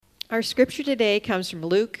Our scripture today comes from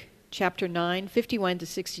Luke chapter 9, 51 to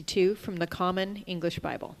 62 from the Common English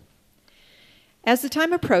Bible. As the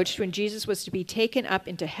time approached when Jesus was to be taken up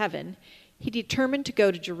into heaven, he determined to go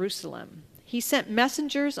to Jerusalem. He sent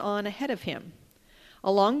messengers on ahead of him.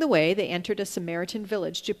 Along the way, they entered a Samaritan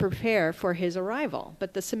village to prepare for his arrival,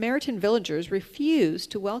 but the Samaritan villagers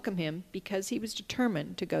refused to welcome him because he was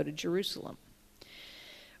determined to go to Jerusalem.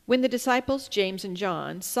 When the disciples, James and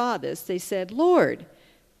John, saw this, they said, "Lord,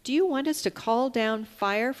 do you want us to call down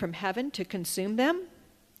fire from heaven to consume them?"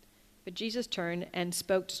 But Jesus turned and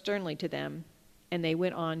spoke sternly to them, and they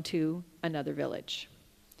went on to another village.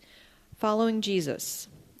 Following Jesus.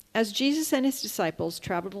 As Jesus and his disciples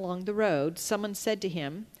traveled along the road, someone said to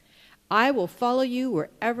him, "I will follow you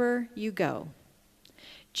wherever you go."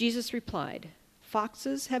 Jesus replied,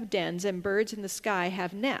 "Foxes have dens and birds in the sky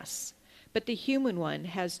have nests, but the human one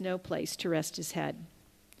has no place to rest his head."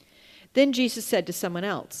 Then Jesus said to someone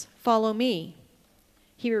else, "Follow me."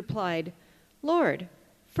 He replied, "Lord,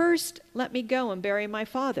 first let me go and bury my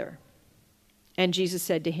father." And Jesus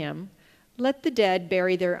said to him, "Let the dead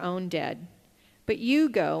bury their own dead, but you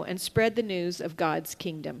go and spread the news of God's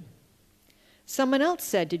kingdom." Someone else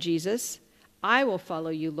said to Jesus, "I will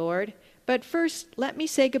follow you, Lord, but first let me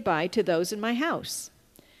say goodbye to those in my house."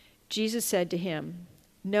 Jesus said to him,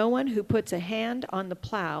 "No one who puts a hand on the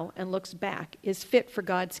plow and looks back is fit for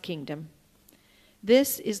God's kingdom."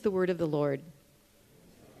 This is the word of the Lord.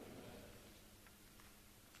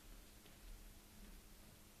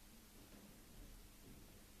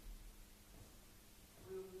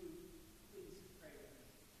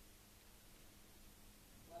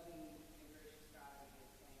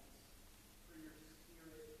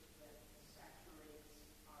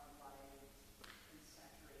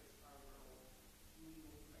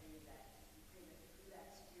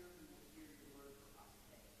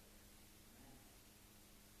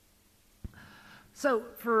 So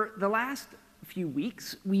for the last few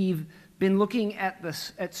weeks, we've been looking at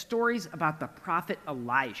stories about the prophet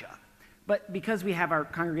Elijah. But because we have our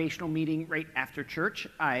congregational meeting right after church,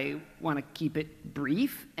 I want to keep it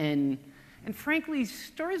brief. And frankly,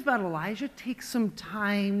 stories about Elijah take some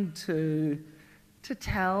time to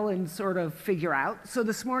tell and sort of figure out. So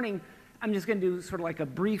this morning, I'm just going to do sort of like a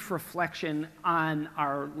brief reflection on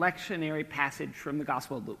our lectionary passage from the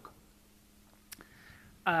Gospel of Luke.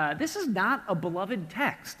 This is not a beloved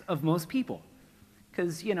text of most people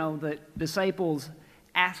because, the disciples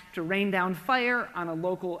asked to rain down fire on a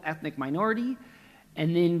local ethnic minority,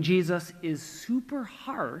 and then Jesus is super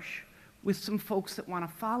harsh with some folks that want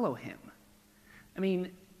to follow him. I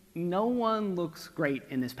mean, no one looks great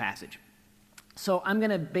in this passage. So I'm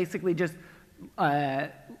going to basically just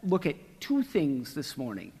look at two things this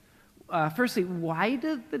morning. Firstly, why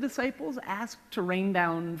did the disciples ask to rain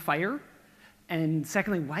down fire? And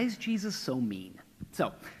secondly, why is Jesus so mean?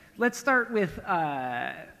 So let's start with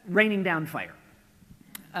raining down fire.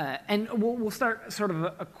 And we'll start sort of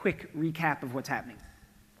a quick recap of what's happening.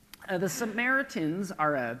 The Samaritans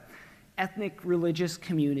are an ethnic religious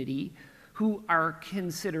community who are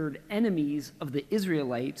considered enemies of the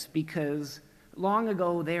Israelites because long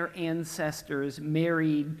ago their ancestors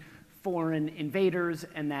married foreign invaders,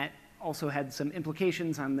 and that also had some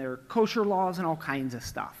implications on their kosher laws and all kinds of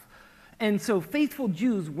stuff. And so faithful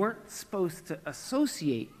Jews weren't supposed to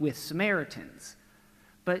associate with Samaritans.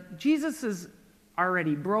 But Jesus has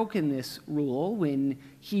already broken this rule when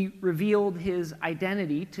he revealed his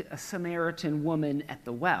identity to a Samaritan woman at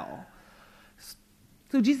the well.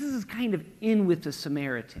 So Jesus is kind of in with the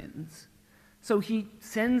Samaritans. So he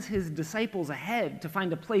sends his disciples ahead to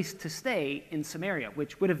find a place to stay in Samaria,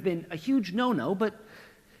 which would have been a huge no-no, but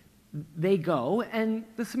they go, and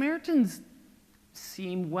the Samaritans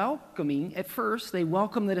seem welcoming at first. They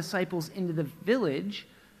welcome the disciples into the village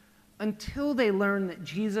until they learn that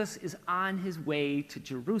Jesus is on his way to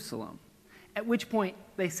Jerusalem, at which point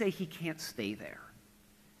they say he can't stay there.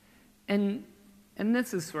 And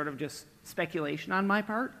this is sort of just speculation on my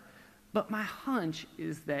part, but my hunch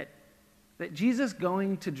is that Jesus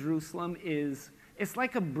going to Jerusalem it's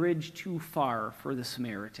like a bridge too far for the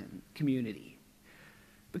Samaritan community.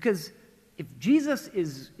 Because if Jesus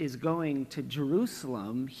is going to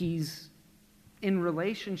Jerusalem, he's in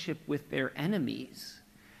relationship with their enemies.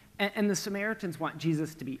 And the Samaritans want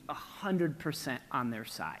Jesus to be 100% on their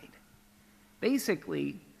side.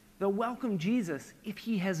 Basically, they'll welcome Jesus if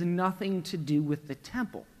he has nothing to do with the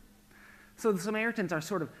temple. So the Samaritans are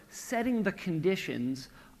sort of setting the conditions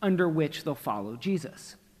under which they'll follow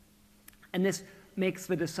Jesus. And this makes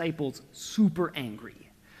the disciples super angry.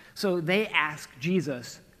 So they ask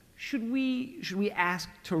Jesus, should we ask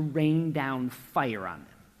to rain down fire on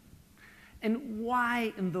them? And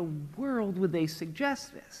why in the world would they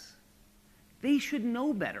suggest this? They should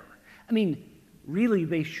know better. I mean, really,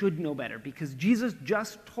 they should know better because Jesus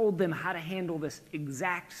just told them how to handle this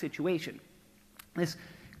exact situation. This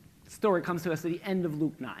story comes to us at the end of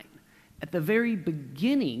Luke 9. At the very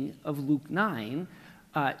beginning of Luke 9,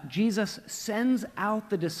 Jesus sends out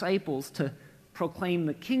the disciples to proclaim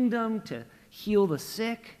the kingdom, to heal the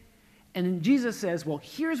sick. And then Jesus says, well,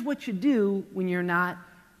 here's what you do when you're not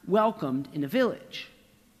welcomed in a village.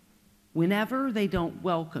 Whenever they don't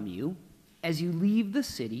welcome you, as you leave the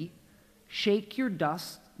city, shake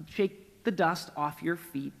the dust off your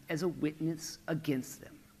feet as a witness against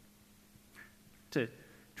them. To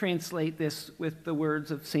translate this with the words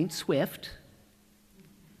of St. Swift,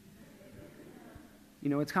 you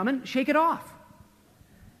know what's coming? Shake it off.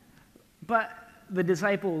 But the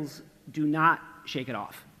disciples do not shake it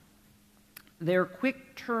off. Their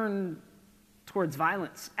quick turn towards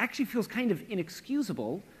violence actually feels kind of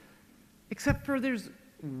inexcusable, except for there's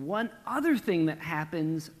one other thing that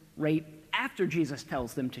happens right after Jesus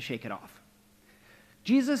tells them to shake it off.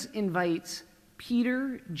 Jesus invites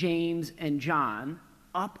Peter, James, and John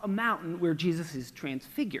up a mountain where Jesus is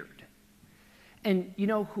transfigured. And you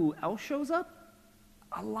know who else shows up?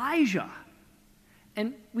 Elijah.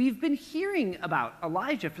 And we've been hearing about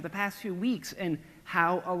Elijah for the past few weeks and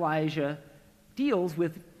how Elijah deals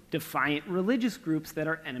with defiant religious groups that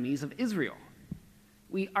are enemies of Israel.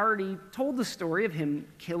 We already told the story of him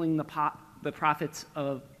killing the prophets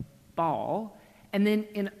of Baal, and then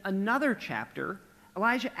in another chapter,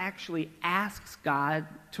 Elijah actually asks God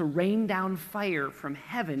to rain down fire from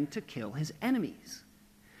heaven to kill his enemies.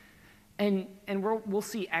 And we'll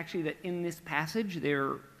see actually that in this passage,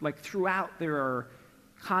 throughout, there are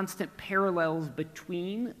constant parallels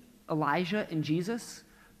between Elijah and Jesus.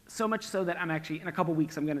 So much so that I'm actually, in a couple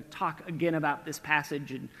weeks, I'm going to talk again about this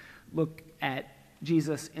passage and look at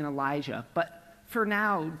Jesus and Elijah. But for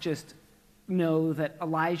now, just know that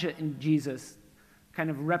Elijah and Jesus kind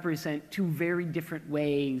of represent two very different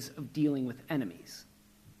ways of dealing with enemies.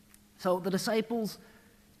 So the disciples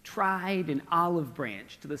tried an olive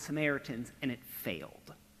branch to the Samaritans, and it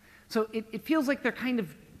failed. So it feels like they're kind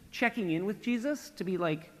of checking in with Jesus to be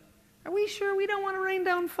like, are we sure we don't want to rain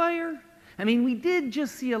down fire? I mean, we did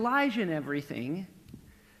just see Elijah and everything.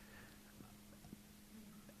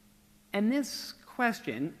 And this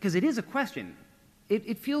question, because it is a question,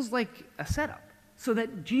 it feels like a setup so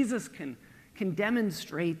that Jesus can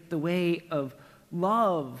demonstrate the way of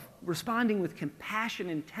love, responding with compassion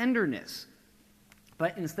and tenderness.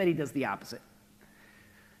 But instead, he does the opposite.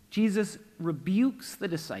 Jesus rebukes the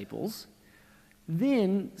disciples,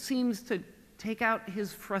 then seems to take out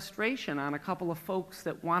his frustration on a couple of folks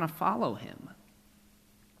that want to follow him.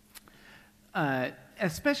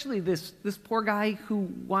 Especially this poor guy who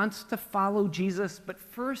wants to follow Jesus, but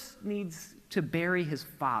first needs to bury his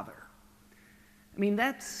father. I mean,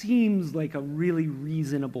 that seems like a really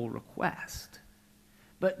reasonable request.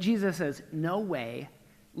 But Jesus says, no way,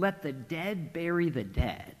 let the dead bury the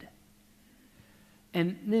dead.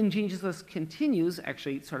 And then Jesus continues,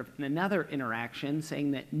 actually sort of in another interaction,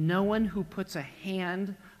 saying that no one who puts a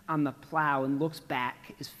hand on the plow and looks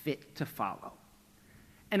back is fit to follow.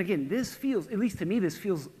 And again, this feels, at least to me, this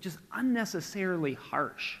feels just unnecessarily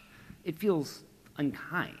harsh. It feels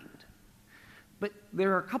unkind. But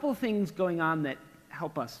there are a couple of things going on that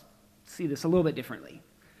help us see this a little bit differently.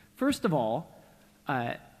 First of all,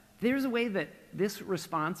 there's a way that this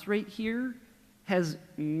response right here has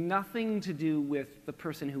nothing to do with the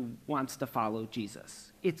person who wants to follow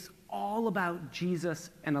Jesus. It's all about Jesus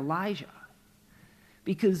and Elijah.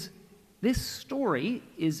 Because this story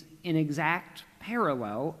is an exact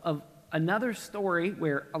parallel of another story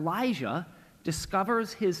where Elijah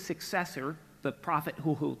discovers his successor, the prophet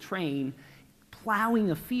who he'll train, plowing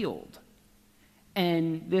a field.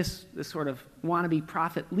 And this sort of wannabe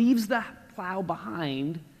prophet leaves the plow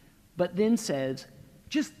behind, but then says,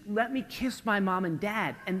 just let me kiss my mom and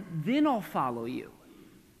dad, and then I'll follow you.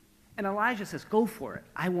 And Elijah says, go for it.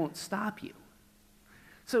 I won't stop you.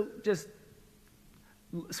 So just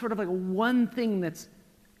sort of like one thing that's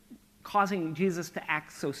causing Jesus to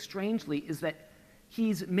act so strangely is that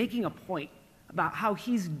he's making a point about how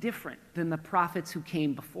he's different than the prophets who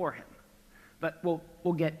came before him. But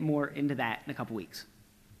we'll get more into that in a couple weeks.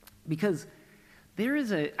 Because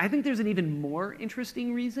I think there's an even more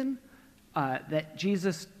interesting reason that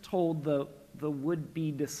Jesus told the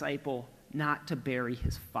would-be disciple not to bury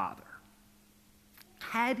his father.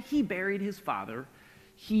 Had he buried his father,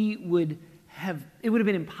 it would have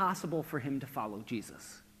been impossible for him to follow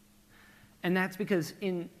Jesus. And that's because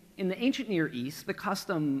in the ancient Near East, the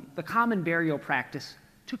common burial practice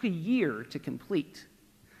took a year to complete.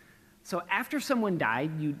 So after someone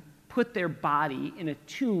died, you'd put their body in a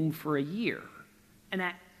tomb for a year. And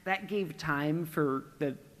that gave time for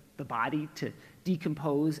the body to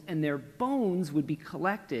decompose, and their bones would be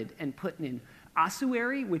collected and put in an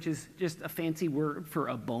ossuary, which is just a fancy word for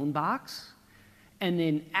a bone box. And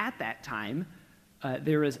then at that time,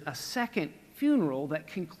 there is a second funeral that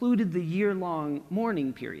concluded the year-long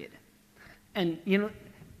mourning period. And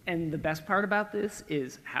and the best part about this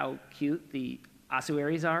is how cute the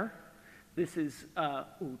ossuaries are. This is,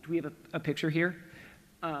 do we have a picture here?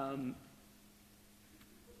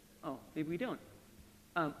 Maybe we don't.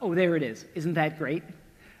 There it is. Isn't that great?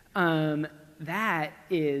 That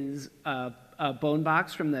is a bone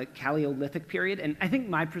box from the Paleolithic period, and I think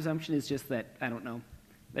my presumption is just that, I don't know,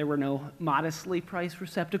 there were no modestly priced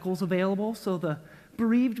receptacles available, so the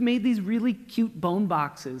bereaved made these really cute bone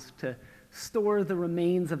boxes to store the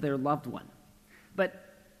remains of their loved one. But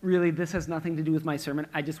really, this has nothing to do with my sermon.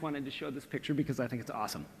 I just wanted to show this picture because I think it's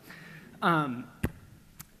awesome.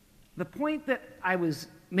 The point that I was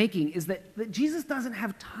making is that Jesus doesn't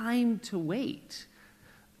have time to wait.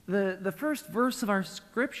 The first verse of our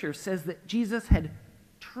scripture says that Jesus had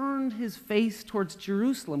turned his face towards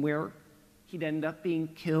Jerusalem, where he'd end up being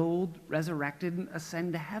killed, resurrected, and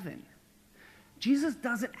ascend to heaven. Jesus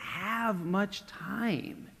doesn't have much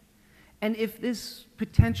time. And if this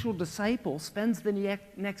potential disciple spends the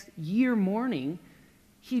next year mourning,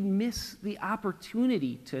 he'd miss the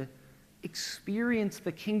opportunity to experience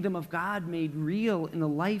the kingdom of God made real in the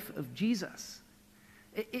life of Jesus.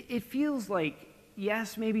 It feels like,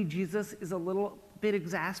 yes, maybe Jesus is a little bit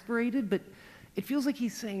exasperated, but it feels like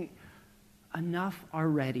he's saying, enough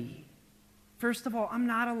already. First of all, I'm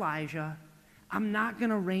not Elijah. I'm not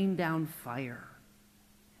going to rain down fire.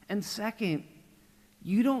 And second,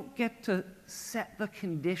 you don't get to set the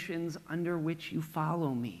conditions under which you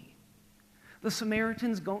follow me. The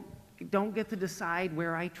Samaritans don't get to decide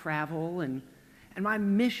where I travel, and my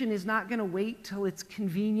mission is not going to wait till it's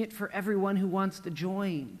convenient for everyone who wants to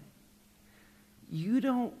join. You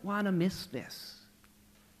don't want to miss this.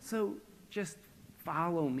 So just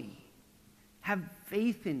follow me. Have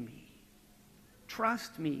faith in me.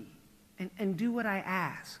 Trust me, and do what I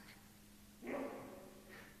ask.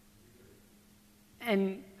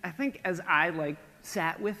 And I think as I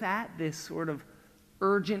sat with that, this sort of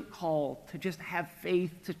urgent call to just have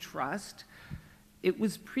faith, to trust, it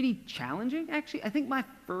was pretty challenging, actually. I think my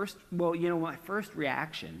first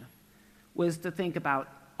reaction was to think about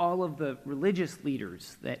all of the religious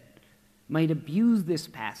leaders that might abuse this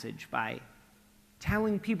passage by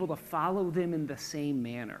telling people to follow them in the same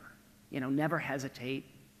manner. Never hesitate,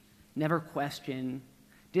 never question,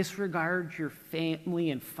 disregard your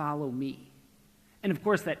family and follow me. And of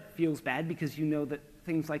course that feels bad because you know that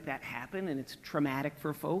things like that happen and it's traumatic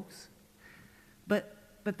for folks. But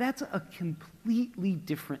that's a completely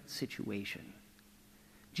different situation.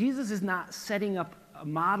 Jesus is not setting up a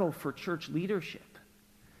model for church leadership.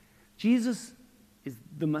 Jesus is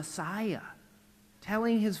the Messiah,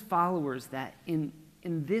 telling his followers that in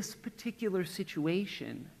this particular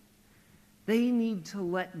situation, they need to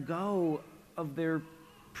let go of their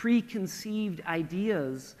preconceived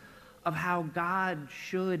ideas of how God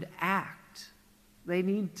should act. They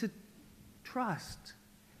need to trust.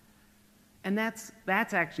 And that's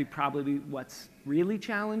actually probably what's really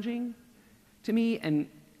challenging to me,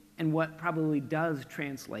 and what probably does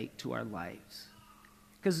translate to our lives.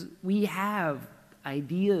 Because we have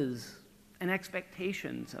ideas and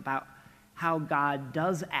expectations about how God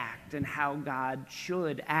does act and how God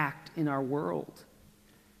should act in our world.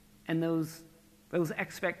 And those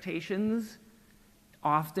expectations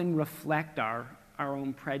often reflect our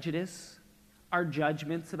own prejudice, our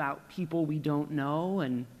judgments about people we don't know,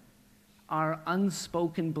 and our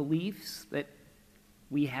unspoken beliefs that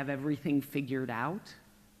we have everything figured out.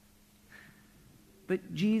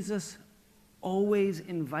 But Jesus always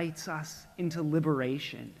invites us into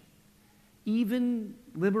liberation, even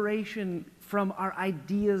liberation from our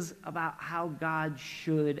ideas about how God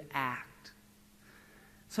should act.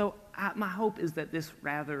 So my hope is that this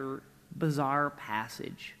rather bizarre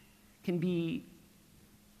passage can be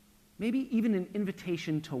maybe even an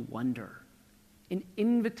invitation to wonder, an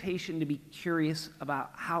invitation to be curious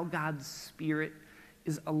about how God's Spirit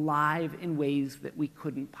is alive in ways that we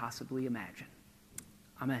couldn't possibly imagine.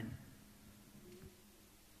 Amen.